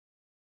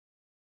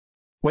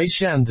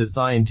WEIXIAN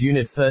designed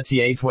Unit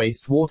 38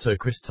 wastewater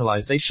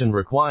crystallization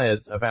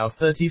requires about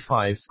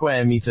 35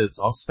 square meters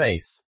of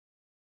space.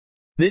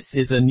 This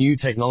is a new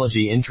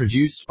technology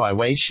introduced by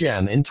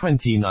WEIXIAN in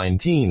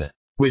 2019,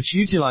 which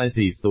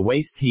utilizes the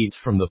waste heat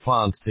from the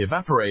plant to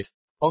evaporate,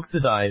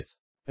 oxidize,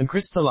 and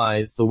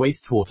crystallize the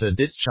wastewater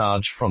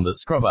discharge from the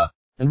scrubber,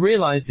 and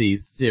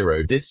realizes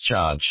zero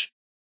discharge.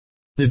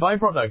 The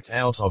byproduct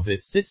out of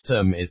this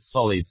system is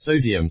solid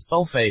sodium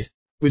sulfate,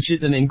 which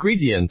is an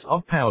ingredient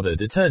of powder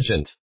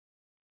detergent.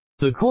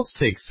 The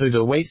caustic soda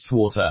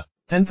wastewater,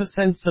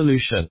 10%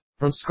 solution,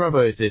 from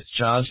scrubber is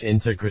discharged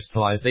into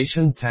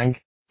crystallization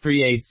tank,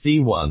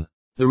 38C1.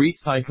 The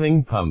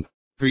recycling pump,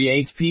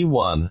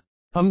 38P1,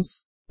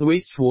 pumps the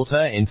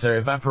wastewater into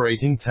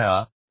evaporating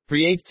tower,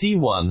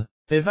 38T1,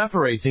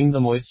 evaporating the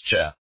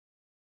moisture.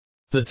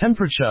 The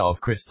temperature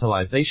of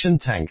crystallization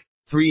tank,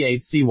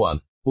 38C1,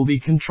 will be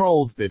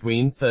controlled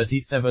between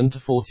 37 to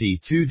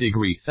 42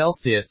 degrees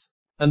Celsius,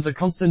 and the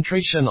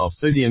concentration of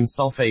sodium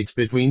sulfate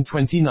between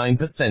 29%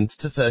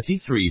 to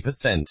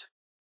 33%.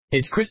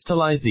 It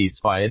crystallizes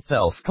by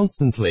itself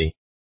constantly.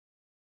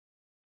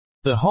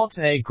 The hot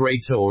air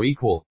greater or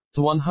equal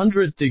to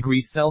 100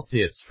 degrees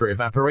Celsius for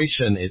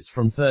evaporation is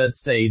from third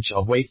stage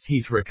of waste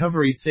heat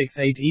recovery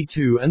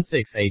 68E2 and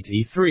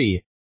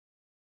 68E3.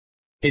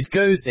 It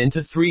goes into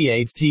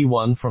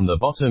 38T1 from the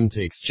bottom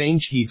to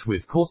exchange heat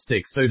with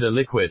caustic soda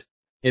liquid,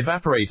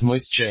 evaporate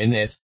moisture in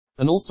it,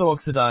 and also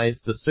oxidize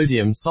the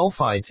sodium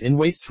sulfite in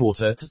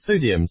wastewater to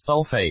sodium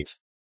sulfate.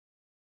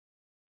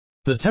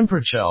 The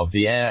temperature of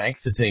the air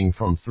exiting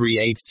from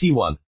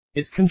 38T1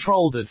 is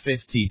controlled at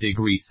 50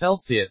 degrees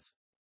Celsius.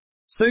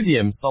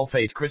 Sodium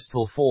sulfate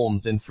crystal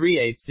forms in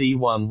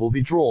 38C1 will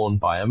be drawn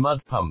by a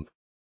mud pump.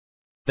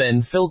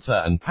 Then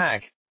filter and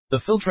pack. The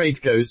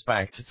filtrate goes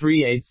back to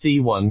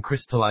 38C1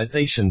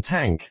 crystallization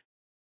tank.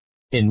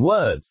 In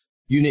words,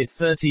 Unit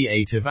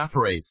 38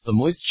 evaporates the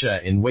moisture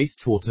in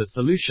wastewater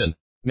solution,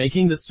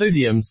 making the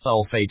sodium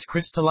sulfate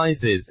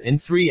crystallizes in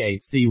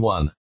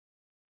 38C1.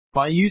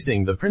 By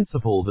using the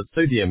principle that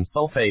sodium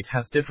sulfate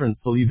has different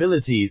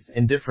solubilities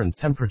in different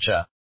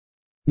temperature.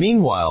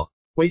 Meanwhile,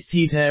 waste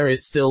heat air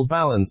is still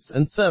balanced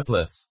and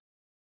surplus.